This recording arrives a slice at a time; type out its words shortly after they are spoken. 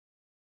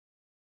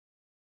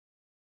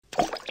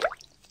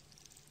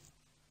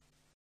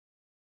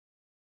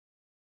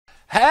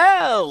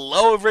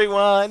Hello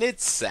everyone,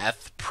 it's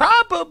Seth,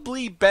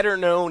 probably better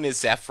known as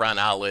Saffron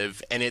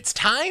Olive, and it's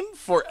time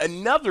for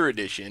another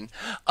edition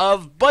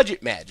of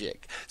Budget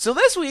Magic. So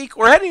this week,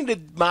 we're heading to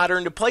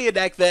Modern to play a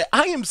deck that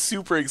I am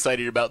super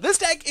excited about. This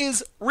deck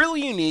is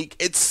really unique,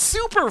 it's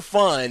super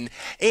fun,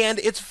 and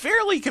it's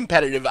fairly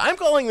competitive. I'm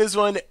calling this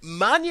one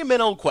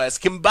Monumental Quest,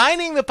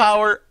 combining the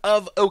power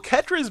of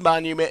Oketra's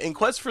Monument and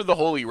Quest for the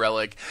Holy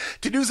Relic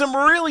to do some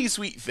really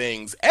sweet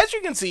things. As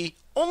you can see,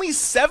 only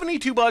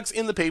 $72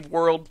 in the paper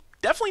world.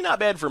 Definitely not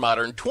bad for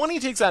Modern. 20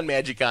 ticks on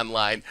Magic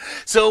Online.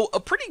 So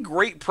a pretty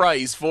great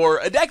price for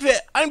a deck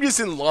that I'm just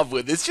in love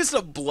with. It's just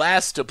a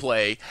blast to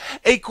play.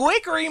 A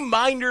quick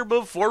reminder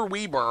before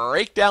we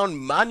break down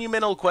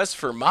Monumental Quest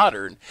for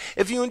Modern.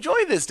 If you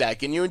enjoy this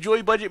deck and you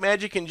enjoy Budget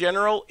Magic in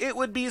general, it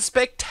would be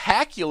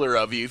spectacular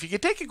of you if you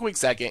could take a quick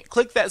second,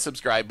 click that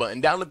subscribe button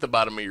down at the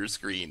bottom of your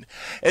screen.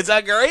 It's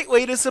a great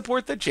way to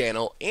support the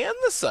channel and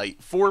the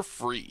site for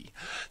free.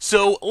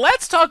 So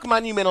let's talk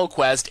Monumental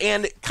Quest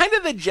and kind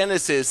of the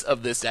genesis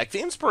of this deck.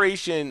 The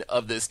inspiration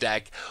of this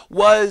deck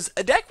was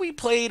a deck we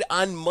played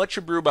on Much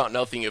Abrew About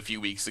Nothing a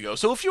few weeks ago.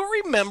 So if you'll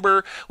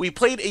remember, we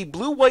played a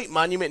blue-white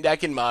Monument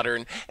deck in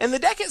Modern, and the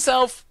deck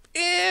itself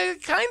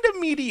kind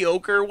of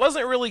mediocre,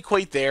 wasn't really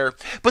quite there.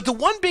 But the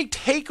one big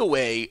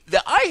takeaway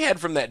that I had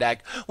from that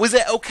deck was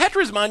that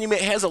Oketra's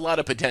Monument has a lot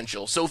of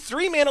potential. So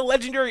 3-mana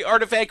legendary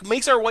artifact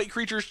makes our white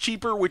creatures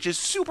cheaper, which is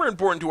super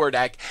important to our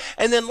deck,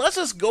 and then lets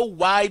us go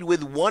wide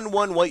with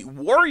 1/1 white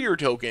warrior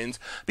tokens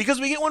because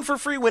we get one for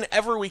free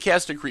whenever we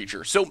cast a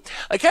creature. So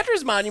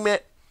Oketra's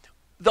Monument,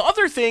 the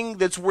other thing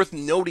that's worth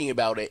noting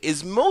about it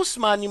is most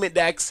Monument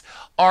decks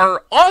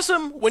are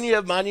awesome when you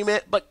have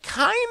Monument, but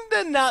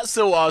kinda not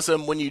so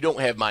awesome when you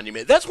don't have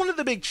Monument. That's one of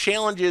the big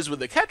challenges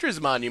with the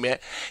Oketra's Monument,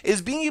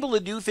 is being able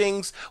to do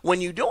things when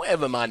you don't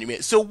have a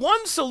Monument. So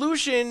one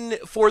solution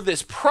for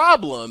this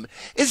problem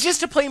is just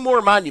to play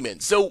more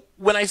Monument. So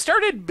when I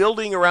started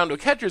building around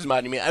Oketra's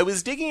Monument, I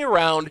was digging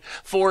around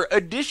for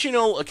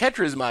additional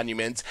Oketra's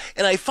Monuments,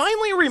 and I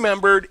finally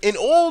remembered an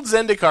old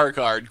Zendikar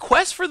card,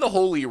 Quest for the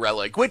Holy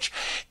Relic, which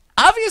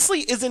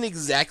obviously isn't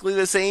exactly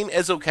the same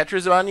as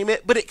Oketra's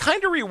Monument, but it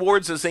kind of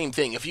rewards the same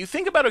thing. If you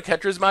think about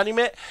Oketra's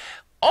Monument,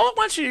 all it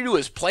wants you to do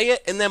is play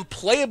it and then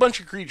play a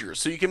bunch of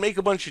creatures so you can make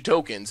a bunch of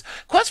tokens.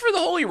 Quest for the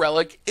Holy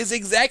Relic is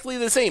exactly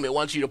the same. It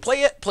wants you to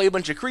play it, play a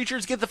bunch of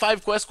creatures, get the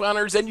 5 quest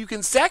counters, and you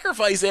can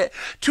sacrifice it,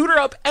 tutor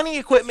up any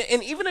equipment,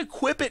 and even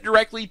equip it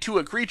directly to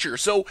a creature.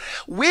 So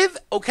with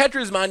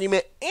Oketra's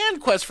Monument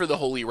and Quest for the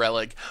Holy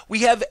Relic, we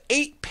have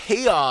 8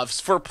 payoffs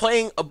for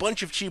playing a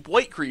bunch of cheap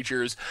white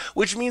creatures,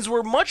 which means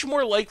we're much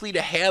more likely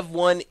to have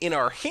one in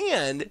our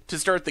hand to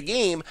start the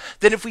game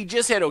than if we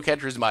just had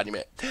Oketra's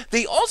Monument.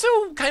 They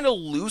also kind of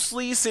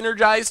loosely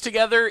synergize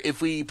together.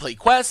 If we play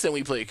quests and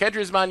we play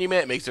Oketra's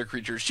Monument, it makes our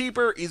creatures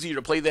cheaper, easier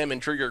to play them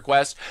and trigger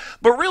quests.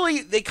 But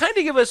really, they kind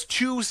of give us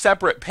 2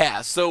 separate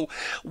paths. So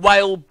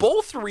while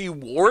both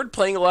reward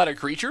playing a lot of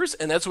creatures,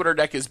 and that's what our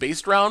deck is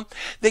based around,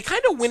 they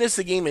kind of win us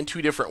the game in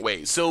 2 different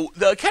ways. So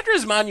the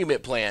Oketra's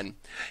Monument plan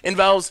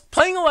involves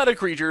playing a lot of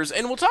creatures,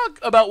 and we'll talk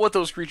about what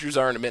those creatures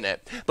are in a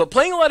minute, but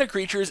playing a lot of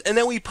creatures, and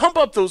then we pump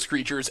up those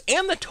creatures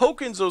and the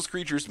tokens those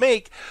creatures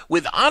make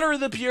with Honor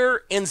of the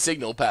Pure and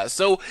Signal Pest.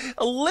 So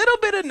a little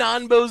bit of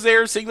non-bows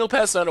there. Signal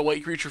Pest, not a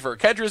white creature for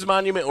Oketra's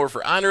Monument or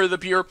for Honor of the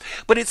Pure,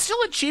 but it's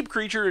still a cheap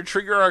creature to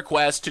trigger our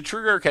quest, to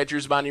trigger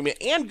Oketra's Monument,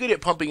 and good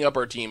at pumping up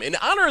our team. And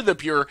Honor of the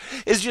Pure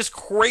is just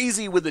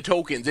crazy with the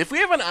tokens. If we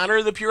have an Honor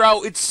of the Pure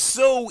out, it's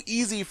so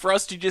easy for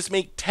us to just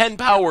make 10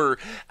 power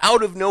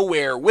out of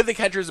nowhere with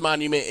Oketra's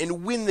Monument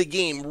and win the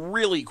game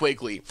really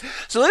quickly.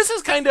 So this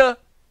is kind of,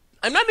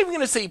 I'm not even going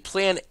to say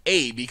plan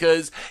A,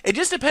 because it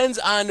just depends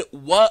on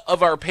what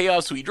of our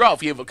payoffs we draw.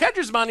 If we have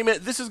Oketra's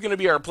Monument, this is going to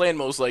be our plan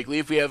most likely.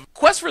 If we have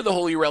Quest for the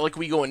Holy Relic,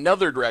 we go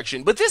another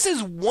direction. But this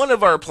is one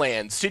of our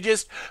plans, to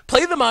just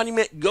play the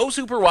Monument, go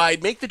super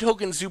wide, make the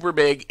tokens super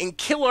big, and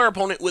kill our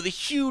opponent with a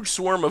huge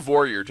swarm of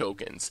warrior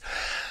tokens.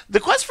 The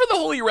Quest for the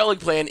Holy Relic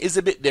plan is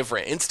a bit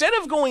different. Instead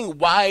of going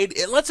wide,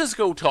 it lets us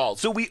go tall.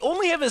 So we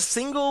only have a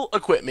single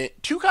equipment,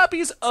 2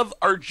 copies of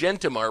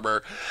Argentum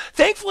Armor.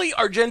 Thankfully,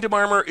 Argentum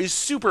Armor is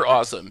super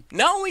awesome.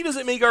 Not only does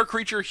it make our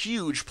creature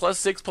huge,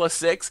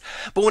 +6/+6,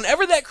 but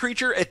whenever that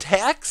creature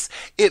attacks,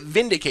 it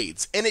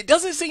vindicates. And it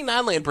doesn't say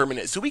non-land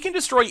permanent, so we can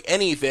destroy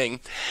anything.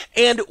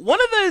 And one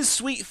of the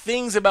sweet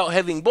things about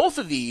having both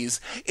of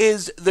these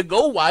is the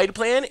go wide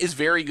plan is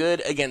very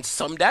good against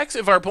some decks.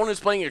 If our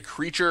opponent's playing a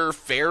creature,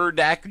 fair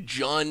deck,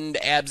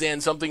 Jund,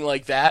 Abzan, something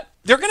like that,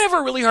 they're going to have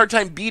a really hard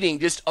time beating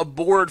just a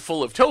board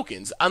full of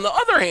tokens. On the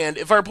other hand,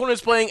 if our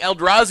opponent's playing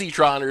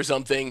Eldrazi-tron or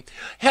something,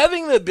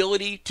 having the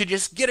ability to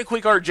just get a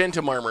quick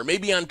Argentum Armor,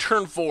 maybe on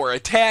turn 4,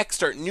 attack,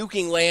 start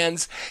nuking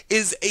lands,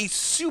 is a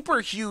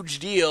super huge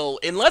deal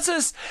and lets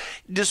us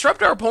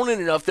disrupt our opponent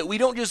enough that we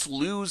don't just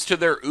lose to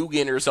their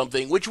Ugin or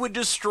something, which would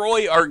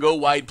destroy our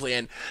go-wide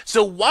plan.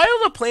 So while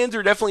the plans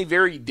are definitely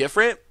very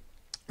different,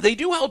 they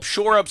do help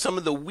shore up some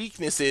of the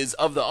weaknesses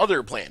of the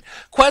other plan.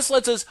 Quest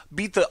lets us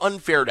beat the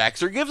unfair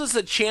decks, or gives us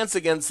a chance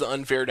against the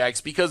unfair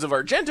decks because of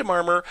Argentum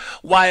Armor,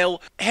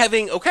 while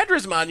having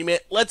Oketra's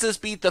Monument lets us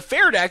beat the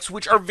fair decks,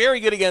 which are very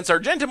good against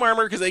Argentum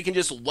Armor because they can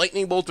just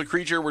lightning bolt the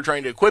creature we're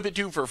trying to equip it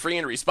to for free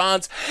in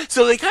response.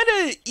 So they kind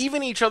of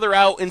even each other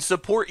out and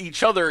support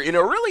each other in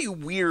a really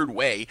weird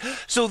way.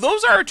 So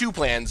those are our two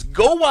plans.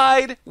 Go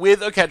wide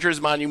with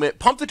Oketra's Monument,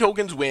 pump the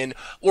tokens, win,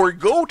 or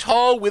go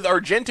tall with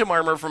Argentum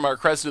Armor from our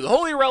Crest of the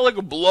Holy Relic,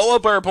 blow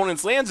up our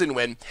opponent's lands and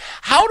win.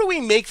 How do we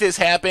make this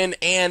happen?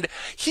 And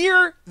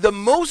here, the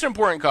most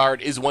important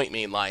card is White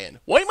Mane Lion.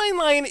 White Mane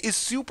Lion is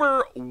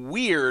super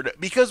weird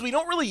because we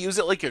don't really use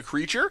it like a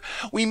creature.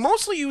 We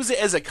mostly use it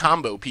as a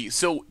combo piece.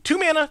 So 2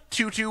 mana,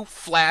 2/2,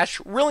 flash,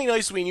 really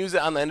nice. We can use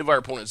it on the end of our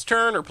opponent's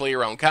turn or play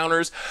around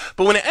counters.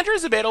 But when it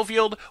enters the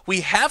battlefield,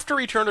 we have to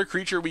return a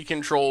creature we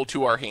control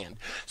to our hand.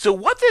 So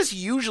what this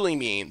usually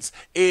means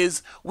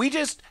is we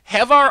just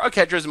have our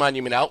Oketra's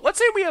Monument out. Let's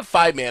say we have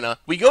 5 mana.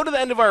 We go to the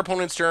end of our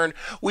opponent's turn.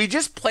 We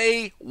just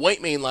play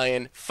White Mane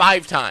Lion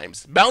 5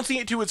 times, bouncing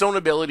it to its own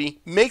ability,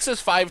 makes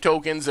us 5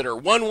 tokens that are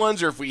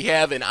 1/1s, or if we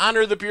have an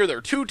Honor of the Peer,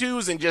 they're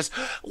 2/2s, and just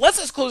lets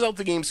us close out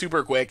the game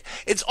super quick.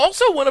 It's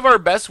also one of our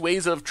best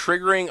ways of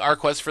triggering our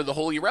quest for the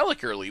Holy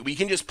Relic early. We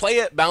can just play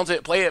it, bounce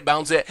it, play it,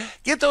 bounce it,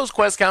 get those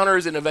quest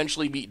counters, and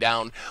eventually beat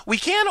down. We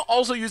can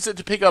also use it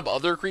to pick up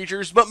other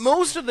creatures, but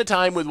most of the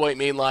time with White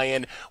Mane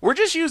Lion, we're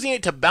just using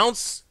it to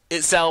bounce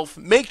itself,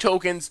 make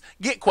tokens,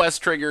 get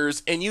quest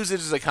triggers, and use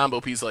it as a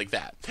combo piece like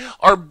that.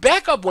 Our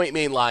backup White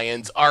Mane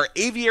Lions are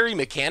Aviary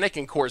Mechanic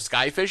and Core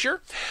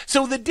Skyfisher.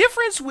 So the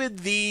difference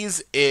with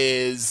these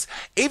is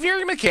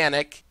Aviary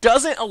Mechanic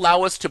doesn't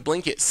allow us to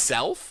blink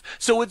itself,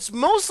 so it's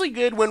mostly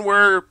good when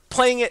we're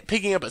playing it,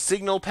 picking up a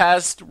Signal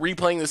Pest,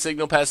 replaying the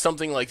Signal Pest,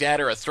 something like that,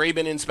 or a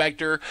Thraben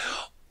Inspector.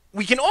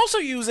 We can also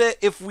use it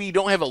if we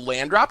don't have a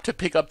land drop to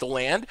pick up the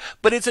land,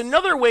 but it's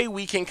another way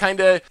we can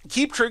kind of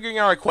keep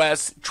triggering our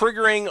quests,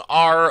 triggering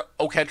our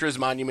Oketra's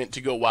Monument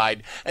to go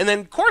wide. And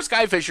then Core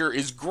Skyfisher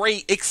is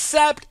great,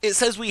 except it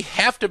says we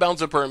have to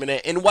bounce a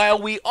permanent, and while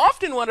we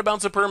often want to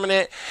bounce a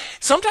permanent,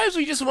 sometimes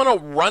we just want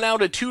to run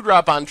out a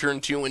 2-drop on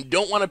turn 2 and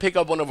don't want to pick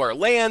up one of our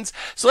lands.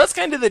 So that's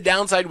kind of the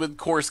downside with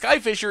Core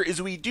Skyfisher,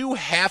 is we do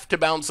have to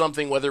bounce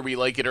something whether we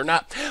like it or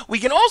not. We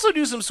can also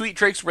do some sweet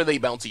tricks where they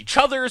bounce each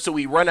other, so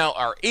we run out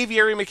our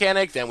Aviary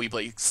Mechanic, then we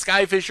play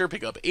Skyfisher,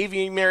 pick up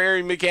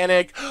Aviary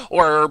Mechanic,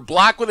 or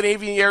block with an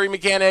Aviary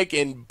Mechanic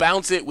and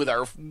bounce it with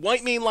our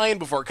White Mane Lion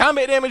before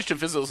combat damage to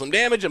fizzle some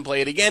damage and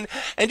play it again,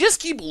 and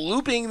just keep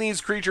looping these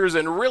creatures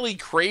in really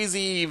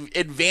crazy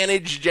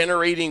advantage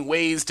generating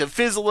ways to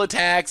fizzle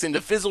attacks and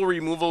to fizzle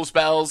removal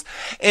spells,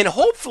 and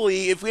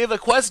hopefully if we have a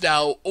quest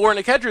out or an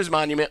Oketra's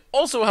Monument,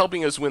 also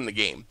helping us win the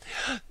game.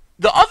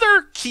 The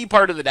other key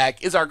part of the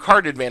deck is our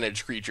card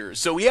advantage creatures.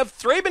 So we have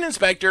Thraben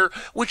Inspector,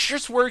 which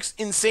just works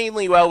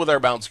insanely well with our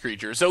bounce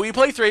creatures. So we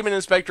play Thraben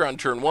Inspector on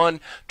turn 1.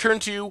 Turn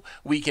 2,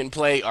 we can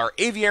play our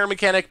Aviary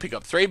Mechanic, pick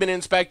up Thraben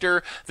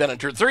Inspector. Then on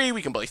turn 3,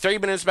 we can play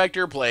Thraben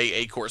Inspector, play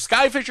a Core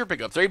Skyfisher,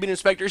 pick up Thraben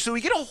Inspector. So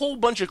we get a whole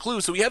bunch of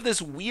clues. So we have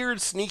this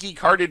weird, sneaky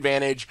card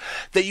advantage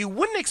that you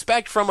wouldn't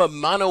expect from a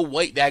mono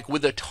white deck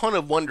with a ton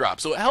of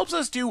 1-drops. So it helps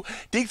us to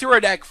dig through our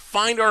deck,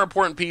 find our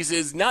important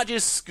pieces, not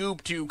just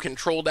scoop to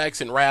control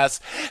decks and Wraths.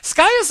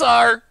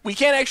 Skyasar, we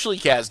can't actually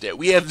cast it.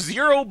 We have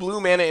 0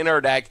 blue mana in our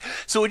deck,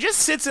 so it just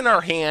sits in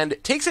our hand,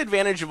 takes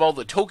advantage of all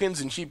the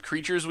tokens and cheap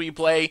creatures we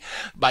play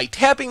by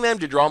tapping them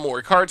to draw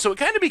more cards, so it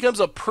kind of becomes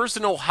a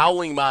personal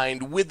Howling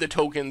Mind with the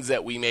tokens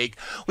that we make.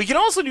 We can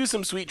also do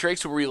some sweet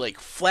tricks where we like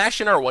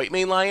flash in our White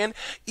Mane Lion.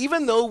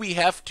 Even though we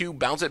have to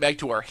bounce it back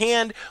to our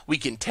hand, we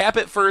can tap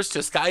it first to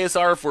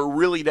Skyasar if we're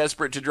really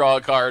desperate to draw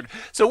a card,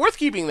 so worth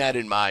keeping that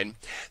in mind.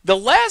 The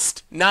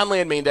last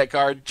non-land main deck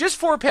card, just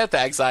 4 Path to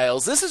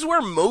Exiles. This is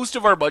where most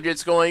of our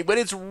budget's going, but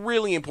it's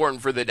really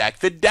important for the deck.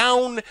 The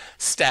down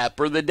step,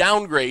 or the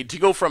downgrade, to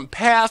go from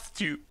Path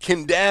to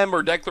Condemn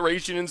or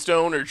Declaration in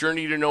Stone or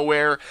Journey to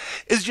Nowhere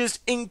is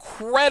just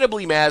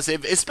incredibly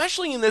massive,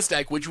 especially in this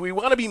deck, which we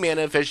want to be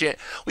mana efficient.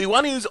 We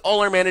want to use all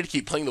our mana to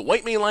keep playing the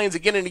White Mane Lions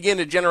again and again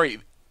to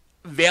generate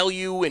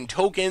value and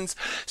tokens,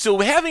 so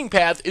having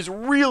Path is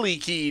really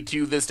key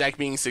to this deck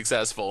being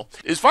successful.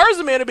 As far as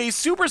the mana base,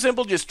 super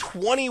simple, just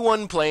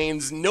 21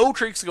 planes, no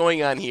tricks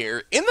going on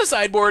here. In the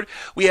sideboard,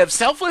 we have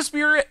Selfless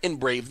Spirit and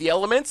Brave the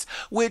Elements,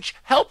 which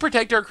help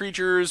protect our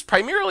creatures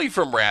primarily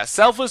from Wrath.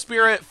 Selfless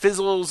Spirit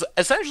fizzles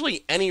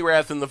essentially any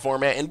Wrath in the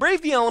format, and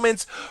Brave the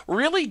Elements,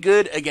 really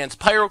good against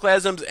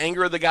Pyroclasms,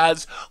 Anger of the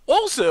Gods.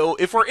 Also,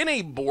 if we're in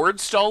a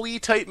board stall-y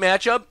type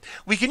matchup,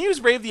 we can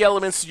use Brave the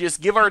Elements to just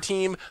give our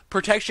team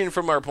protection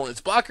from our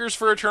opponent's blockers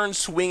for a turn,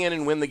 swing in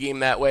and win the game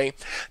that way.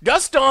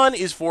 Dusk Dawn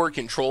is for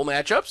control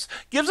matchups,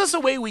 gives us a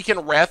way we can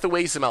wrath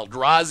away some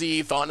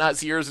Eldrazi, Thought-Knot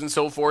Seers, and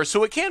so forth,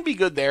 so it can be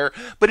good there,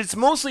 but it's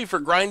mostly for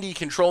grindy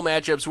control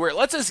matchups where it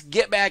lets us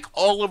get back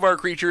all of our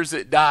creatures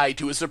that die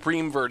to a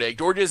Supreme Verdict,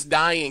 or just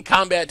die in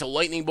combat to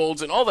lightning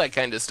bolts and all that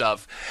kind of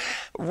stuff.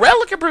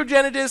 Relic of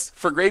Progenitus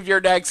for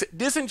graveyard decks,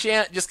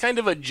 Disenchant, just kind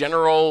of a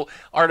general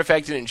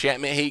artifact and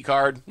enchantment hate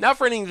card, not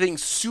for anything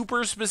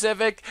super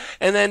specific.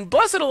 And then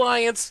Blessed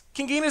Alliance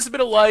can gain us a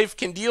bit of life,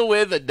 can deal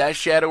with a Death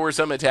Shadow or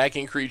some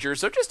attacking creature,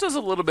 so it just does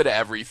a little bit of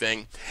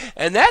everything.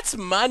 And that's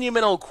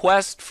Monumental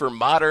Quest for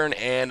Modern,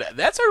 and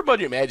that's our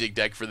Budget Magic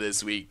deck for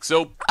this week.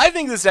 So I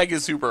think this deck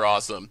is super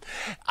awesome.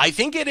 I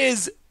think it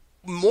is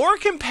more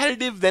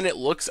competitive than it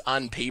looks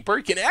on paper.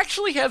 It can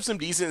actually have some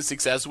decent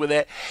success with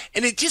it,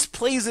 and it just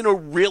plays in a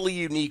really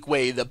unique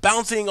way. The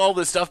bouncing all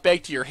the stuff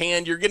back to your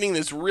hand, you're getting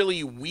this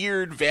really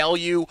weird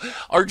value.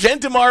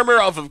 Argentum Armor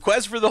off of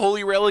Quest for the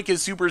Holy Relic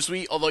is super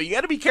sweet, although you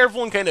got to be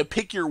careful and kind of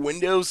pick your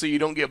windows so you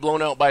don't get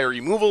blown out by a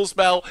removal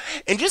spell.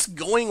 And just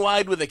going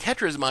wide with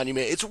Oketra's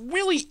Monument, it's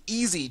really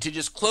easy to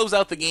just close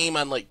out the game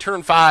on like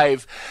turn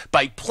 5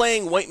 by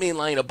playing white main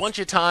line a bunch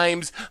of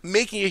times,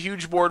 making a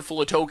huge board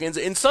full of tokens,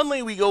 and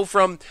suddenly we go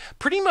from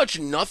pretty much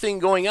nothing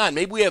going on.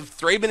 Maybe we have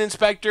Thraben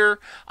Inspector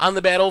on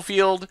the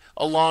battlefield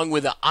along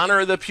with the Honor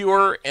of the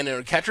Pure and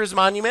an Oketra's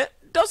Monument.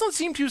 Doesn't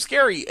seem too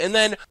scary. And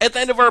then at the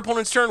end of our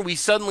opponent's turn, we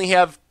suddenly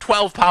have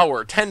 12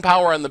 power, 10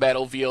 power on the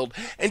battlefield,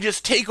 and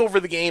just take over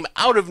the game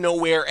out of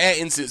nowhere at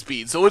instant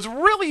speed. So it's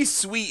really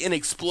sweet and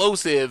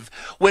explosive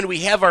when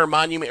we have our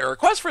Monument or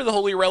Quest for the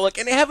Holy Relic,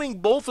 and having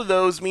both of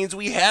those means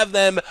we have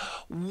them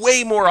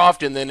way more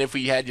often than if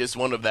we had just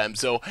one of them.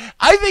 So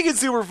I think it's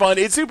super fun.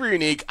 It's super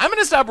unique. I'm going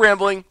to stop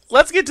rambling.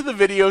 Let's get to the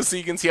video so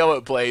you can see how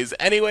it plays.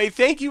 Anyway,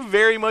 thank you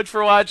very much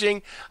for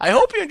watching. I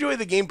hope you enjoy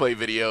the gameplay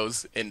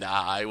videos, and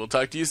I will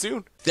talk to you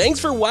soon.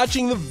 Thanks for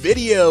watching the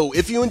video.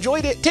 If you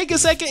enjoyed it, take a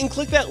second and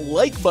click that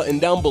like button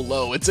down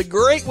below. It's a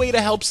great way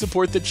to help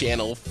support the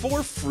channel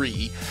for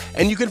free.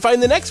 And you can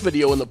find the next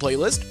video in the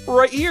playlist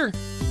right here.